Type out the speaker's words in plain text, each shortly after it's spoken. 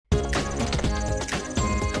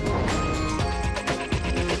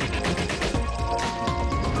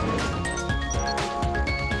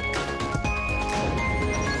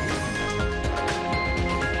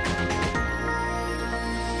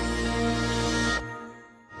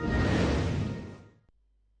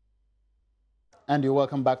And you're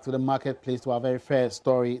welcome back to the marketplace to our very first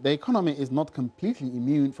story. The economy is not completely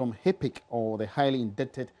immune from HIPC, or the highly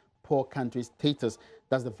indebted poor country status.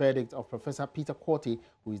 That's the verdict of Professor Peter Quartey,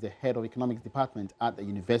 who is the head of economics department at the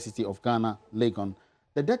University of Ghana, Legon.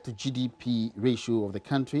 The debt to GDP ratio of the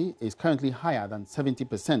country is currently higher than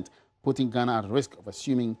 70%, putting Ghana at risk of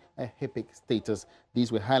assuming a HIPC status.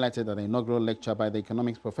 These were highlighted at the inaugural lecture by the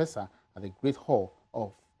economics professor at the Great Hall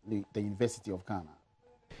of the University of Ghana.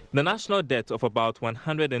 The national debt of about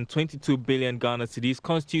 122 billion Ghana cedis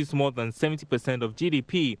constitutes more than 70% of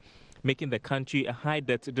GDP, making the country a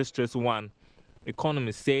high-debt distress one.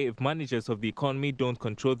 Economists say if managers of the economy don't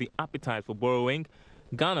control the appetite for borrowing,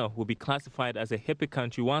 Ghana will be classified as a HIPC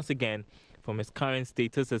country once again from its current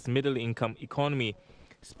status as middle-income economy.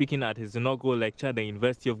 Speaking at his inaugural lecture at the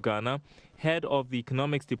University of Ghana, head of the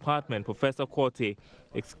economics department, Professor Quartey,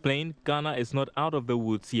 explained Ghana is not out of the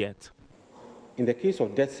woods yet. In the case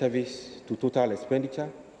of debt service to total expenditure,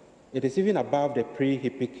 it is even above the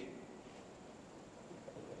pre-HIPC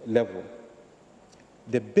level.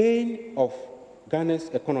 The bane of Ghana's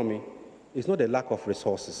economy is not the lack of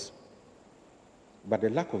resources, but the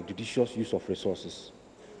lack of judicious use of resources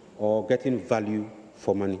or getting value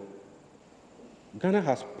for money. Ghana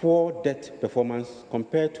has poor debt performance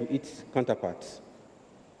compared to its counterparts,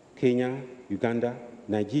 Kenya, Uganda,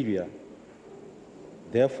 Nigeria.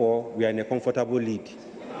 Therefore, we are in a comfortable lead.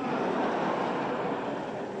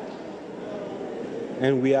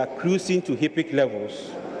 And we are cruising to HIPC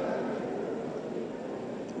levels.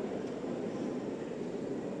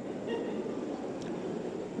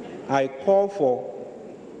 I call for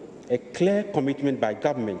a clear commitment by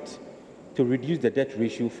government to reduce the debt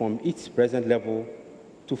ratio from its present level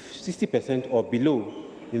to 60% or below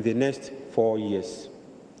in the next 4 years.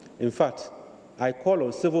 In fact, I call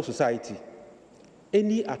on civil society.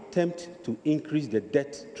 Any attempt to increase the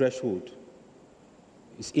debt threshold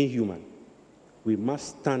is inhuman. We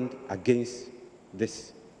must stand against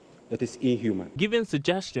this. It is inhuman. Giving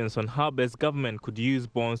suggestions on how best government could use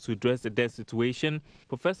bonds to address the debt situation,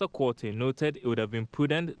 Professor Quartey noted it would have been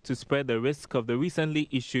prudent to spread the risk of the recently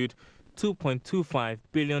issued $2.25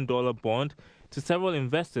 billion bond to several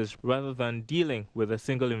investors rather than dealing with a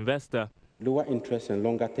single investor. Lower interest and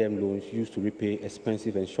longer-term loans used to repay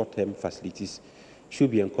expensive and short-term facilities should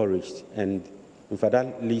be encouraged. And in fact,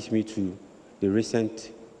 that leads me to the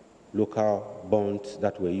recent local bonds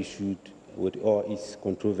that were issued with all its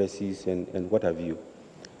controversies and what have you.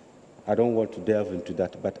 I don't want to delve into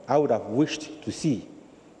that, but I would have wished to see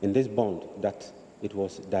in this bond that it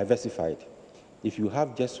was diversified. If you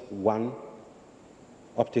have just one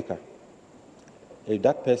optiker, if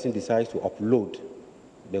that person decides to upload,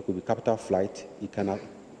 there could be capital flight, it can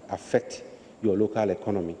affect your local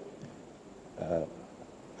economy.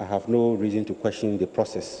 I have no reason to question the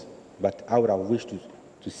process, but I would have wished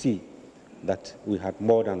to see that we had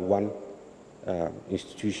more than one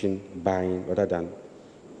institution buying rather than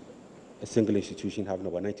a single institution having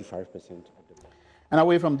over 95% of the. And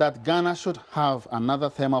away from that, Ghana should have another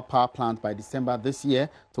thermal power plant by December this year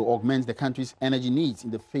to augment the country's energy needs in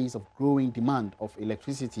the face of growing demand of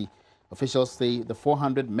electricity. Officials say the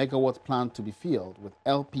 400-megawatt plant to be filled with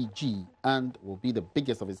LPG and will be the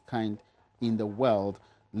biggest of its kind in the world.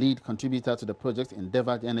 Lead contributor to the project,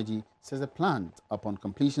 Indebtedness Energy, says the plant, upon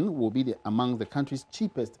completion, will be among the country's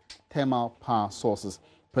cheapest thermal power sources.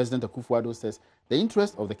 President Akufo-Addo says the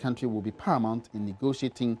interest of the country will be paramount in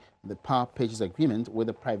negotiating the power purchase agreement with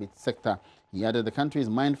the private sector. He added the country is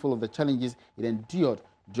mindful of the challenges it endured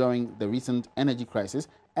during the recent energy crisis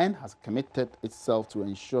and has committed itself to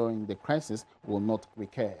ensuring the crisis will not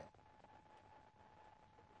recur.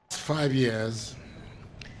 5 years,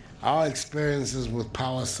 our experiences with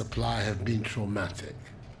power supply have been traumatic.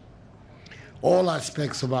 All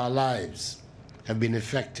aspects of our lives have been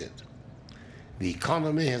affected. The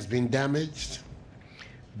economy has been damaged,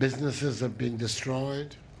 businesses have been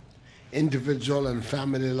destroyed, individual and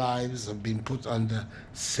family lives have been put under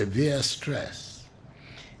severe stress,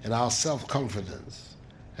 and our self-confidence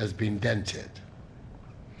has been dented.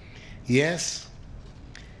 Yes,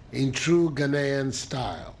 in true Ghanaian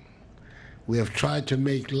style, we have tried to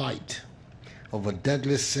make light of a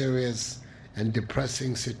deadly serious and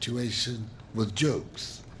depressing situation with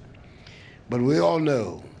jokes. But we all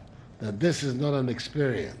know that this is not an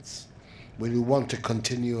experience where we want to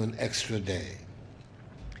continue an extra day.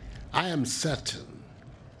 I am certain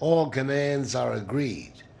all Ghanaians are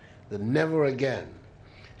agreed that never again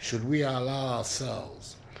should we allow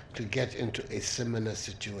ourselves to get into a similar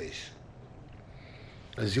situation.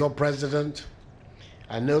 As your president,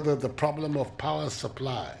 I know that the problem of power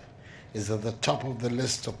supply is at the top of the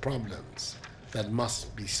list of problems that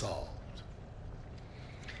must be solved.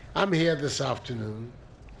 I'm here this afternoon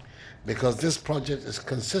because this project is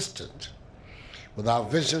consistent with our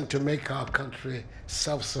vision to make our country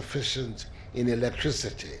self-sufficient in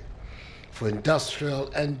electricity for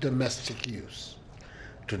industrial and domestic use,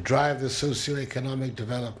 to drive the socio-economic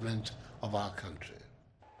development of our country.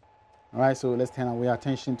 All right, so let's turn our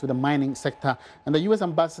attention to the mining sector. And the U.S.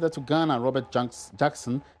 ambassador to Ghana, Robert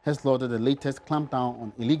Jackson, has lauded the latest clampdown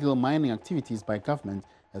on illegal mining activities by government,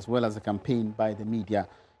 as well as a campaign by the media.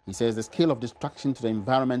 He says the scale of destruction to the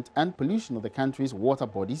environment and pollution of the country's water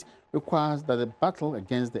bodies requires that the battle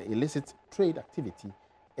against the illicit trade activity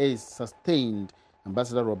is sustained.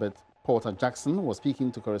 Ambassador Robert Porter Jackson was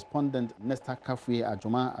speaking to correspondent Nesta Kafue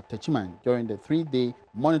Ajoma at Techiman during the 3-day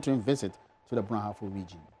monitoring visit to the Brahafo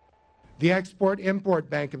region. The Export-Import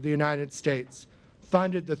Bank of the United States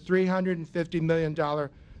funded the $350 million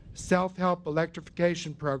self-help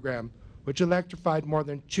electrification program, which electrified more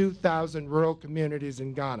than 2,000 rural communities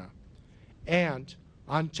in Ghana. And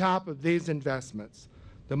on top of these investments,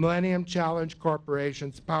 the Millennium Challenge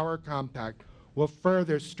Corporation's Power Compact will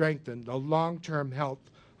further strengthen the long-term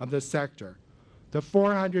health of the sector. The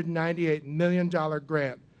 $498 million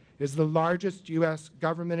grant is the largest U.S.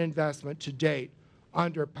 government investment to date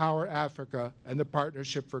under Power Africa and the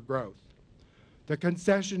Partnership for Growth. The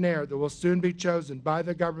concessionaire that will soon be chosen by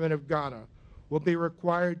the government of Ghana will be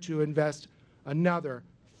required to invest another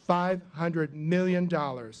 $500 million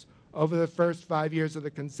over the first 5 years of the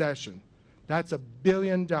concession. That's $1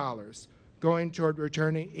 billion going toward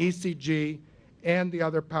returning ECG and the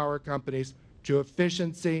other power companies to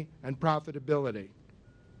efficiency and profitability.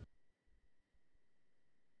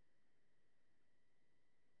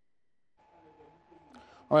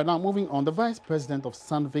 All right, now moving on, the Vice President of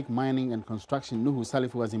Sandvik Mining and Construction, Nuhu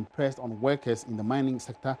Salifu, has impressed on workers in the mining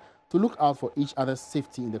sector to look out for each other's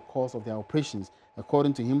safety in the course of their operations.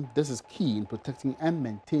 According to him, this is key in protecting and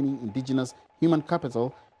maintaining indigenous human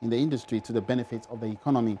capital in the industry to the benefit of the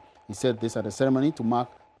economy. He said this at a ceremony to mark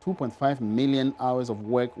 2.5 million hours of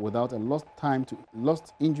work without a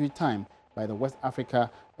lost injury time by the West Africa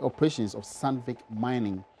operations of Sandvik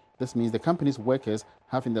Mining. This means the company's workers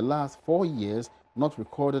have in the last 4 years not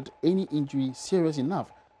recorded any injury serious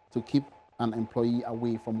enough to keep an employee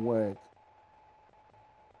away from work.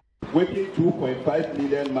 Working 2.5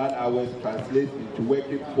 million man-hours translates into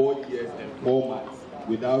working 4 years and 4 months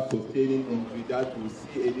without sustaining injury that will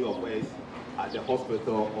see any of us at the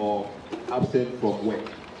hospital or absent from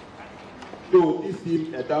work. Though this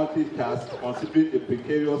seems a daunting task considering the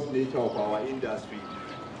precarious nature of our industry,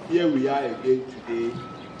 here we are again today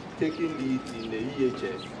taking lead in the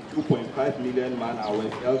EHS 2.5 million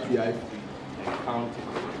man-hours LTI free and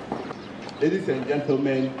counting. Ladies and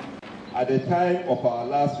gentlemen, at the time of our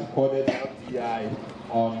last recorded LTI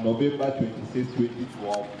on November 26,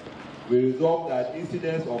 2012, we resolved that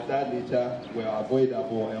incidents of that nature were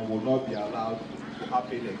avoidable and will not be allowed to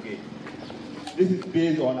happen again. This is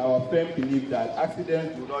based on our firm belief that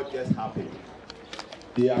accidents do not just happen,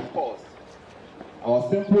 they are caused. Our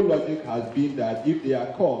simple logic has been that if they are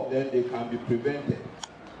caused, then they can be prevented.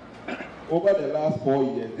 Over the last 4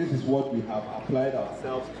 years, this is what we have applied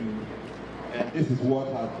ourselves to, and this is what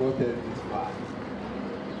has brought us this far.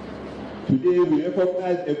 Today, we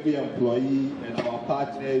recognize every employee and our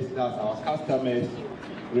partners, that's our customers,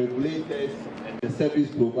 regulators, and the service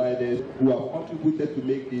providers who have contributed to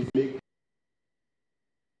make this.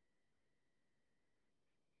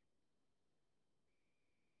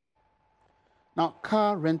 Now,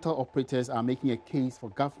 car rental operators are making a case for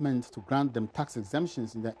government to grant them tax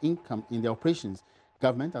exemptions in their income in their operations.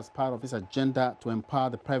 Government, as part of its agenda to empower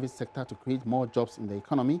the private sector to create more jobs in the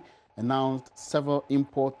economy, announced several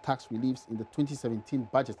import tax reliefs in the 2017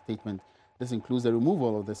 budget statement. This includes the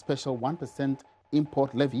removal of the special 1%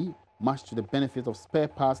 import levy, much to the benefit of spare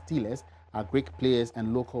parts dealers, agri players,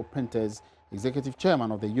 and local printers. Executive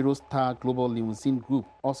Chairman of the Eurostar Global Limousine Group,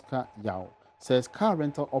 Oscar Yao, says car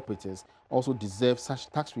rental operators also deserve such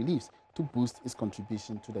tax reliefs to boost its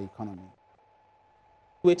contribution to the economy.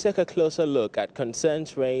 We take a closer look at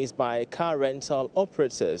concerns raised by car rental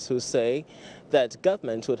operators who say that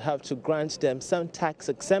government would have to grant them some tax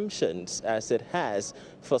exemptions as it has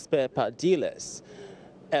for spare part dealers.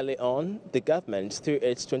 Early on, the government, through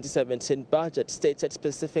its 2017 budget, stated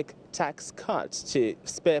specific tax cuts to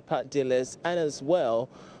spare part dealers and as well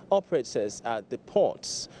operators at the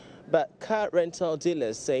ports. But car rental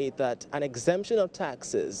dealers say that an exemption of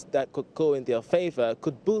taxes that could go in their favor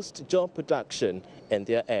could boost job production in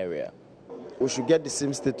their area. We should get the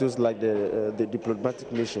same status like the diplomatic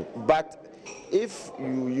mission. But if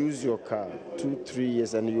you use your car 2-3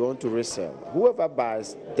 years and you want to resell, whoever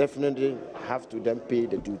buys definitely have to then pay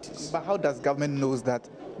the duties. But how does government knows that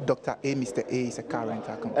Dr. A, Mr. A is a car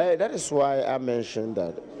rental company? That is why I mentioned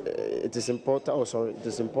that it is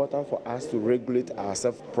important for us to regulate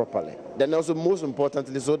ourselves properly. Then also, most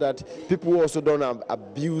importantly, so that people also don't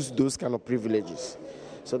abuse those kind of privileges.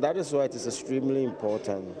 So that is why it is extremely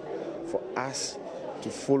important for us to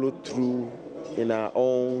follow through in our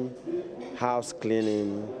own house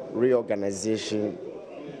cleaning, reorganization,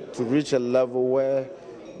 to reach a level where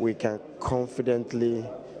we can confidently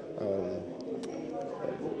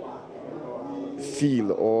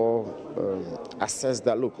feel or assess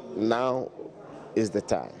that, look, now is the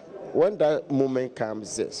time. When that moment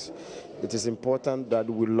comes, yes, it is important that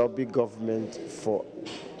we lobby government for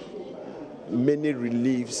many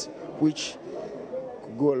reliefs which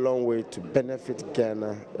go a long way to benefit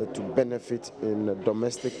Ghana, to benefit in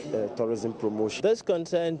domestic tourism promotion. This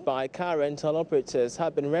concern by car rental operators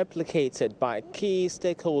have been replicated by key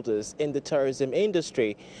stakeholders in the tourism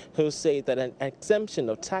industry, who say that an exemption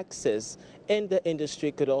of taxes in the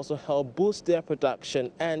industry could also help boost their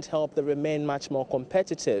production and help them remain much more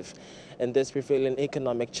competitive in these prevailing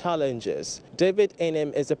economic challenges. David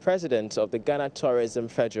Enim is the president of the Ghana Tourism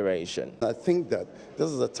Federation. I think that this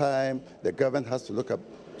is a time the government has to look up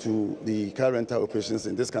to the car rental operations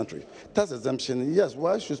in this country. Tax exemption, yes,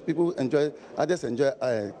 why should people enjoy, others enjoy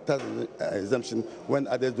tax exemption when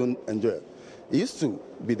others don't enjoy it? It used to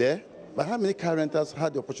be there, but how many car rentals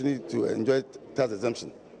had the opportunity to enjoy tax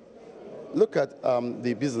exemption? Look at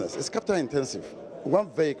the business. It's capital intensive. One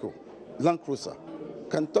vehicle, Land Cruiser,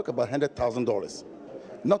 can talk about $100,000.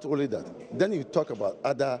 Not only that, then you talk about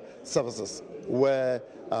other services where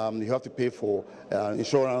you have to pay for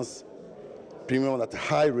insurance premium at a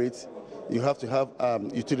high rate. You have to have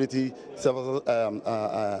utility services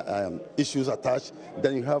issues attached.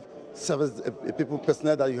 Then you have service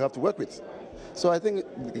personnel that you have to work with. So I think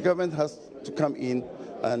the government has to come in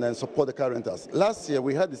and then support the car rentals. Last year,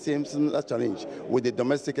 we had the same similar challenge with the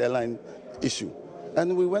domestic airline issue.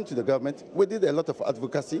 And we went to the government. We did a lot of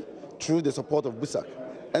advocacy through the support of BUSAC.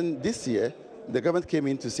 And this year, the government came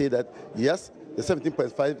in to say that, yes, the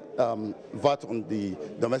 17.5 VAT on the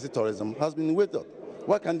domestic tourism has been waived.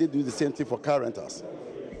 Why can't they do the same thing for car rentals?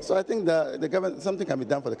 So I think that the government, something can be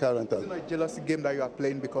done for the car rentals. It's not a jealousy game that you are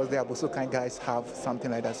playing because the Abosokan guys have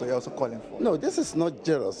something like that, so you're also calling for? No, this is not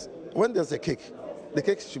jealous. When there's a cake, the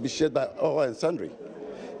cake should be shared by all and sundry.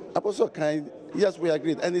 Abosokan, yes, we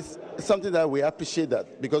agreed, and it's something that we appreciate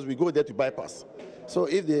that because we go there to bypass. So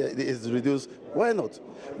if it is reduced, why not?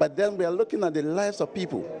 But then we are looking at the lives of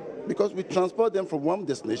people because we transport them from one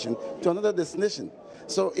destination to another destination.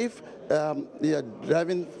 So if they are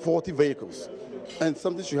driving 40 vehicles and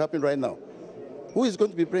something should happen right now, who is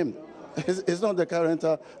going to be blamed? It's not the car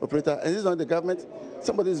rental operator, and it's not the government.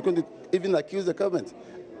 Somebody is going to even accuse the government.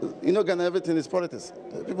 You know, Ghana, everything is politics.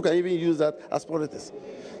 People can even use that as politics.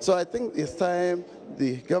 So I think it's time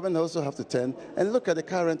the government also have to turn and look at the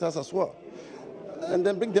car rentals as well, and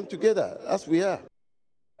then bring them together as we are.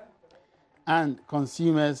 And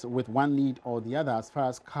consumers with one need or the other as far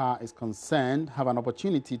as car is concerned have an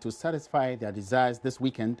opportunity to satisfy their desires this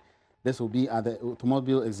weekend. This will be at the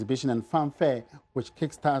Automobile Exhibition and Fan Fair, which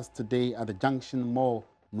kickstarts today at the Junction Mall,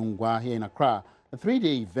 Nungwa, here in Accra. The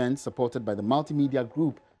three-day event, supported by the Multimedia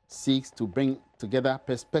Group, seeks to bring together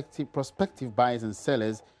prospective buyers and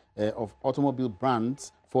sellers of automobile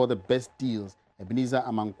brands for the best deals. Ebenezer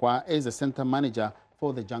Amankwa is the center manager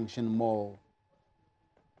for the Junction Mall.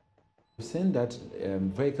 We've seen that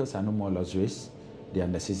vehicles are no more luxuries. They are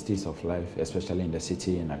necessities of life, especially in the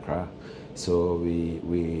city in Accra. So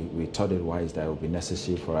we thought it wise that it would be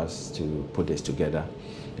necessary for us to put this together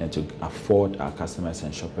and to afford our customers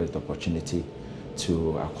and shoppers the opportunity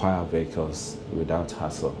to acquire vehicles without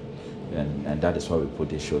hassle. And that is why we put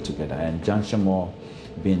this show together. And Junction Mall,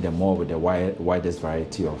 being the mall with the widest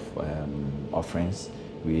variety of offerings,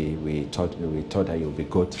 we thought that it would be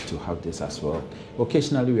good to have this as well.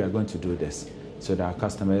 Occasionally, we are going to do this so that our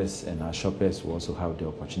customers and our shoppers will also have the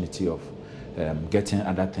opportunity of getting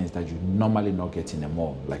other things that you normally not get in a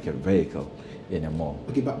mall, like a vehicle in a mall.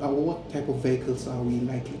 Okay, but what type of vehicles are we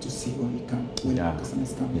likely to see when our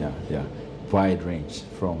customers come? Yeah. Wide range,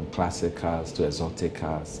 from classic cars to exotic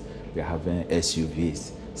cars. We're having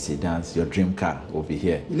SUVs, sedans. Your dream car will be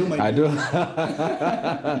here. You know my dream.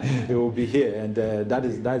 It will be here, and that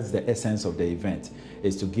is the essence of the event,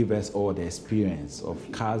 is to give us all the experience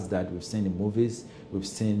of cars that we've seen in movies, we've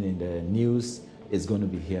seen in the news. It's going to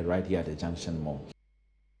be here, right here at the Junction Mall.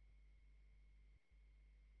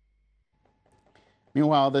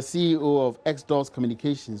 Meanwhile, the CEO of X-Doors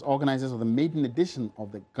Communications, organizers of the maiden edition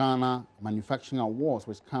of the Ghana Manufacturing Awards,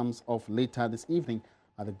 which comes off later this evening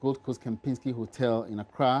at the Gold Coast Kempinski Hotel in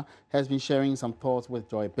Accra, has been sharing some thoughts with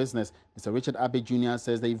Joy Business. Mr. Richard Abe Jr.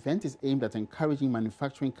 says the event is aimed at encouraging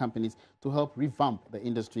manufacturing companies to help revamp the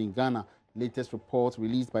industry in Ghana. Latest reports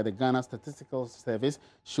released by the Ghana Statistical Service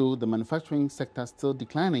show the manufacturing sector still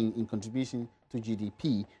declining in contribution to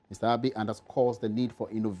GDP. Mr. Abe underscores the need for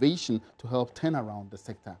innovation to help turn around the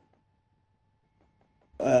sector.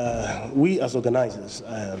 We as organizers,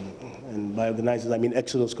 and by organizers I mean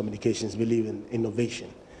Exodus Communications, believe in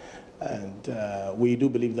innovation. And we do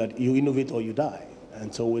believe that you innovate or you die.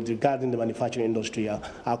 And so with regarding the manufacturing industry,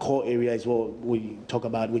 our core area is what we talk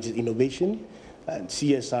about, which is innovation, and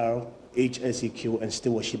CSR, HSEQ, and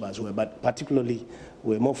stewardship as well. But particularly,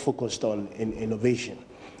 we're more focused on innovation.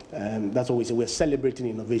 That's what we say. We're celebrating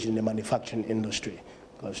innovation in the manufacturing industry,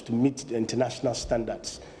 because to meet the international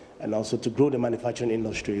standards and also to grow the manufacturing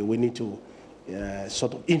industry, we need to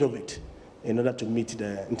sort of innovate in order to meet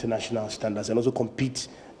the international standards and also compete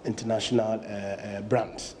international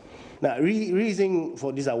brands. Now, reason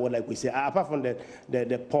for this award, like we say, apart from the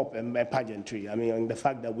pop and pageantry, I mean, the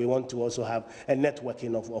fact that we want to also have a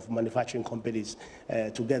networking of manufacturing companies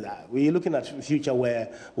together. We're looking at a future where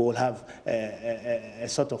we will have a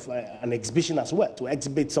sort of an exhibition as well to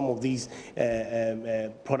exhibit some of these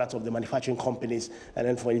products of the manufacturing companies, and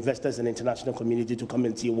then for investors and international community to come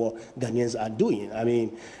and see what Ghanaians are doing. I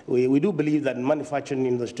mean, we do believe that the manufacturing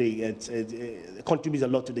industry it contributes a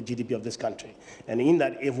lot to the GDP of this country, and in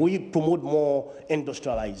that, if we promote more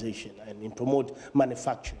industrialization and promote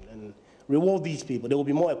manufacturing and reward these people, they will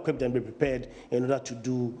be more equipped and be prepared in order to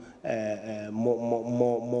do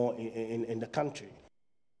more in the country.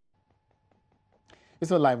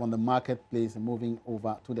 It's live on the marketplace, and moving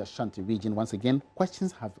over to the Ashanti region. Once again,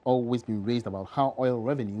 questions have always been raised about how oil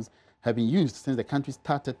revenues have been used since the country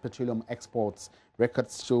started petroleum exports.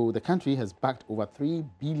 Records show the country has backed over 3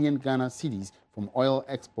 billion Ghana cedis from oil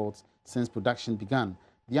exports since production began.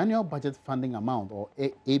 The annual budget funding amount, or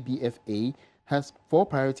ABFA, has 4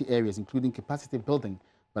 priority areas, including capacity building.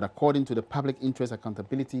 But according to the Public Interest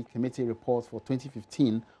Accountability Committee reports for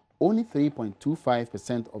 2015, only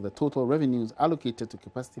 3.25% of the total revenues allocated to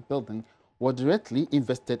capacity building were directly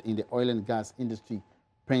invested in the oil and gas industry.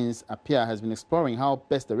 Prince Appiah has been exploring how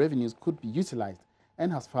best the revenues could be utilized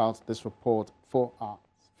and has filed this report for our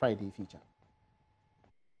Friday feature.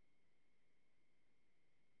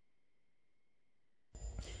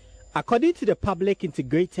 According to the Public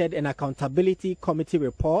Integrated and Accountability Committee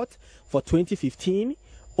report for 2015,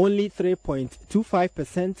 only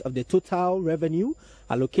 3.25% of the total revenue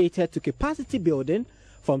allocated to capacity building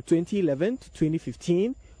from 2011 to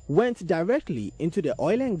 2015 went directly into the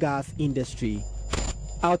oil and gas industry.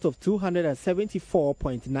 Out of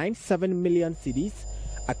 274.97 million cedis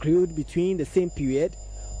accrued between the same period,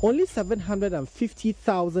 only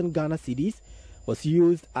 750,000 Ghana cedis was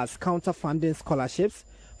used as counter-funding scholarships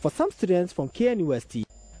for some students from KNUST.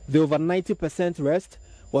 The over 90% rest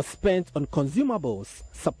was spent on consumables,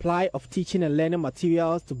 supply of teaching and learning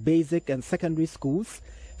materials to basic and secondary schools,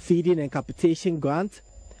 feeding and capitation grant,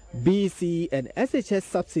 BEC and SHS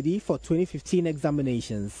subsidy for 2015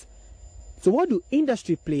 examinations. So what do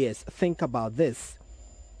industry players think about this?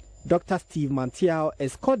 Dr. Steve Mantiao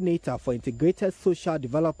is coordinator for Integrated Social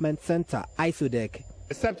Development Center, ISODEC.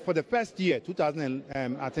 Except for the first year,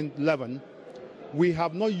 2011, we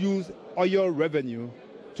have not used oil revenue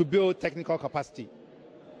to build technical capacity,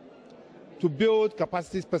 to build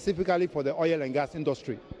capacity specifically for the oil and gas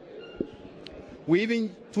industry. We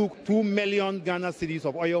even took 2 million Ghana cedis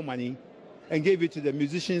of oil money and gave it to the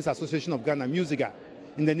Musicians Association of Ghana, Musica,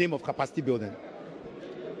 in the name of capacity building.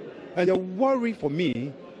 And the worry for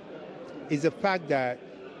me is the fact that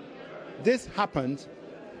this happened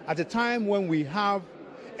at a time when we have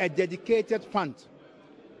a dedicated fund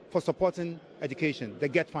for supporting education, the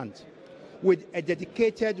GET Fund, with a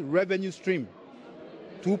dedicated revenue stream,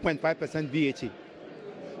 2.5% VAT.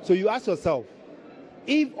 So you ask yourself,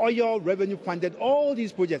 if oil revenue funded all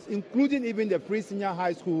these projects, including even the free senior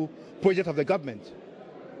high school project of the government,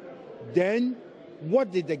 then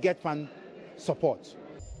what did the GET Fund support?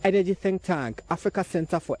 Energy think tank Africa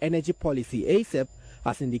Center for Energy Policy, ACEP,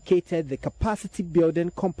 has indicated the capacity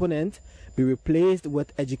building component be replaced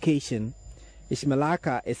with education.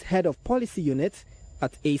 Ishmaelaka is head of policy unit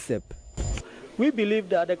at ACEP. We believe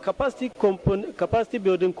that the capacity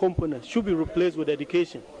building component should be replaced with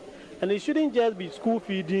education. And it shouldn't just be school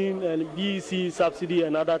feeding and BEC subsidy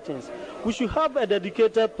and other things. We should have a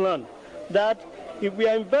dedicated plan that if we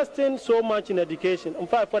are investing so much in education, in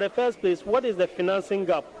fact, for the first place, what is the financing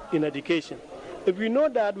gap in education? If we know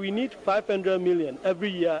that we need 500 million every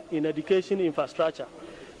year in education infrastructure,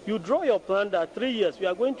 you draw your plan that 3 years we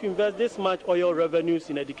are going to invest this much oil revenues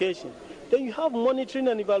in education. Then you have monitoring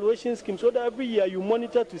and evaluation schemes so that every year you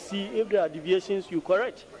monitor to see if there are deviations you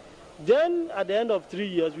correct. Then at the end of 3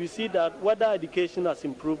 years, we see that whether education has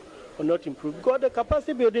improved or not improved. Because the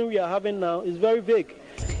capacity building we are having now is very vague.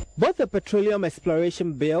 Both the Petroleum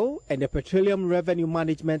Exploration Bill and the Petroleum Revenue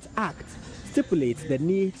Management Act stipulates the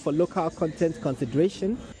need for local content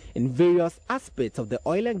consideration in various aspects of the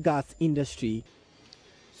oil and gas industry.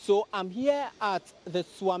 So I'm here at the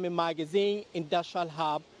Swami Magazine Industrial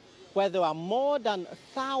Hub, where there are more than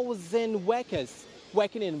 1,000 workers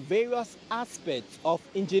working in various aspects of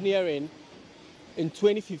engineering. In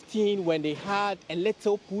 2015, when they had a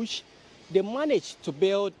little push, they managed to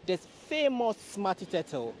build this famous Smarty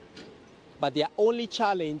Turtle. But their only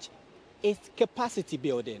challenge is capacity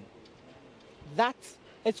building. That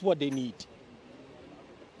is what they need.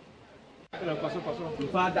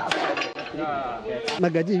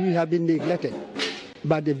 Magazine, we have been neglected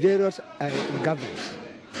by the various governments.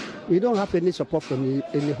 We don't have any support from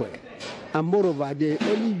anywhere. And moreover, they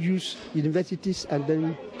only use universities and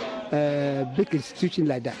then big institutions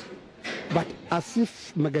like that. But as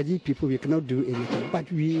if Magadi people, we cannot do anything. But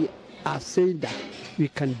we are saying that we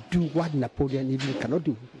can do what Napoleon even cannot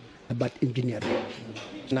do about engineering.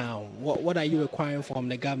 Now, what are you requiring from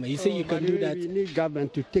the government? You say you can do that. We need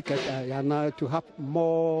government to take it to have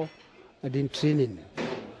more training,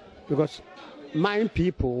 because my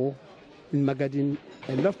people in Magadan,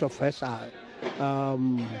 a lot of us are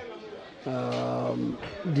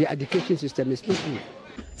the education system is not good.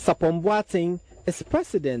 Sapon Boateng is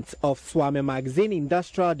president of Swami Magazine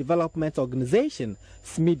Industrial Development Organization,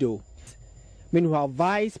 SMIDO. Meanwhile,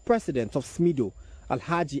 vice president of SMIDO,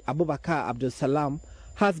 Alhaji Abubakar Abdul Salam,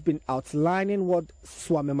 has been outlining what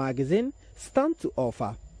Swami Magazine stands to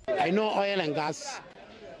offer. I know oil and gas,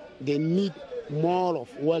 they need more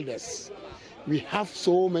of welders. We have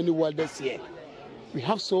so many welders here. We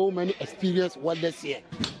have so many experienced welders here,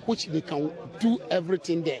 which they can do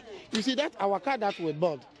everything there. You see that our car that we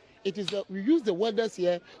build, it is we use the welders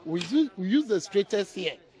here, we use the straighters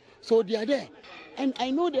here. So they are there. And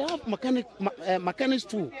I know they have mechanics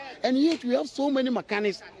too. And yet we have so many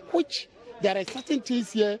mechanics, which there are certain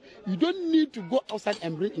things here you don't need to go outside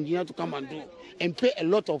and bring engineer to come and do and pay a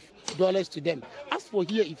lot of dollars to them. As for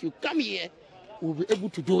here, if you come here, we'll be able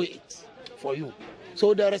to do it for you.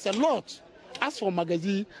 So there is a lot. As for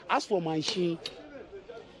magazine, as for machine,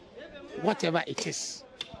 whatever it is,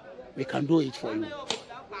 we can do it for you.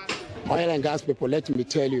 Oil and gas people, let me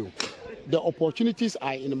tell you, the opportunities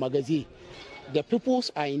are in the magazine. The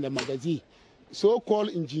peoples are in the magazine. So-called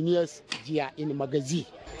engineers, they are in the magazine.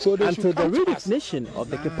 So until the redefinition of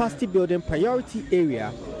the capacity building priority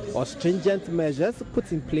area or stringent measures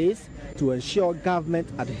put in place to ensure government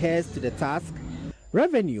adheres to the task,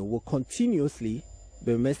 revenue will continuously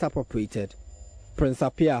be misappropriated. Prince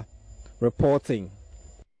Apia reporting.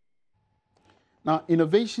 Now,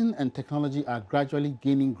 innovation and technology are gradually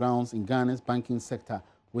gaining grounds in Ghana's banking sector,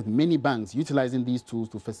 with many banks utilizing these tools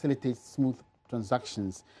to facilitate smooth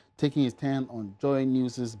transactions. Taking his turn on Joy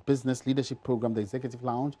News' Business Leadership Program, the Executive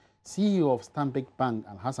Lounge, CEO of Stanbic Bank,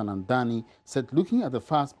 Al-Hassan Andani, said looking at the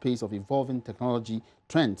fast pace of evolving technology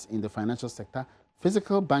trends in the financial sector,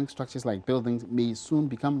 physical bank structures like buildings may soon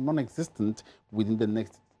become non-existent within the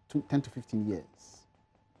next 10 to 15 years.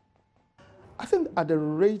 I think at the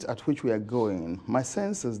rate at which we are going, my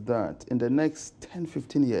sense is that in the next 10,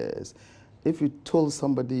 15 years, if you told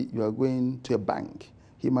somebody you are going to a bank,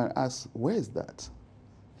 he might ask, where is that?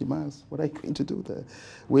 He might ask, what are you going to do there?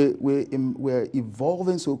 We're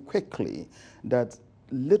evolving so quickly that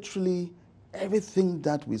literally everything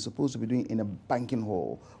that we're supposed to be doing in a banking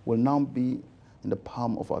hall will now be in the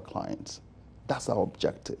palm of our clients. That's our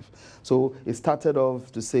objective. So it started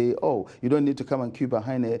off to say, oh, you don't need to come and queue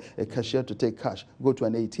behind a cashier to take cash. Go to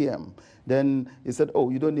an ATM. Then it said, oh,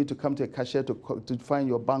 you don't need to come to a cashier to find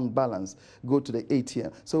your bank balance. Go to the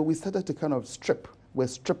ATM. So we started to kind of strip. We're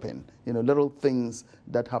stripping, little things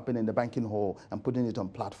that happen in the banking hall and putting it on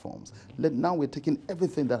platforms. Now we're taking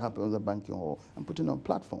everything that happens in the banking hall and putting it on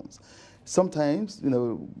platforms. Sometimes,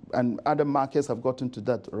 and other markets have gotten to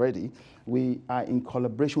that already, we are in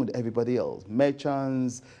collaboration with everybody else,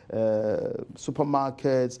 merchants,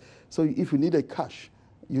 supermarkets. So if you need a cash,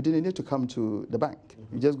 you didn't need to come to the bank.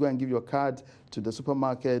 You just go and give your card to the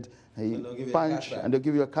supermarket, and you punch, and they'll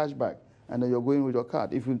give you a cash back. And then you're going with your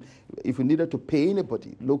card. If you needed to pay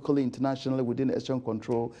anybody, locally, internationally, within exchange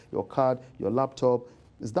control, your card, your laptop,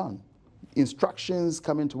 it's done. Instructions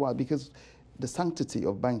come into what? Because the sanctity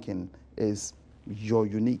of banking is your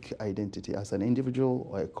unique identity as an individual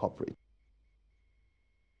or a corporate.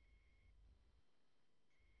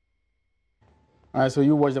 All right, so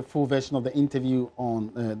you watch the full version of the interview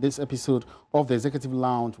on this episode of the Executive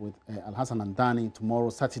Lounge with Alhassan and Danny tomorrow,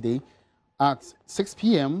 Saturday, at 6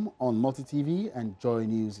 p.m. on Multi TV, and Joy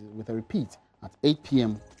News with a repeat at 8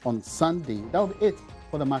 p.m. on Sunday. That will be it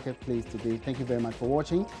for the Marketplace today. Thank you very much for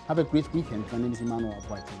watching. Have a great weekend. My name is Emmanuel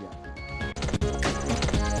Abwai.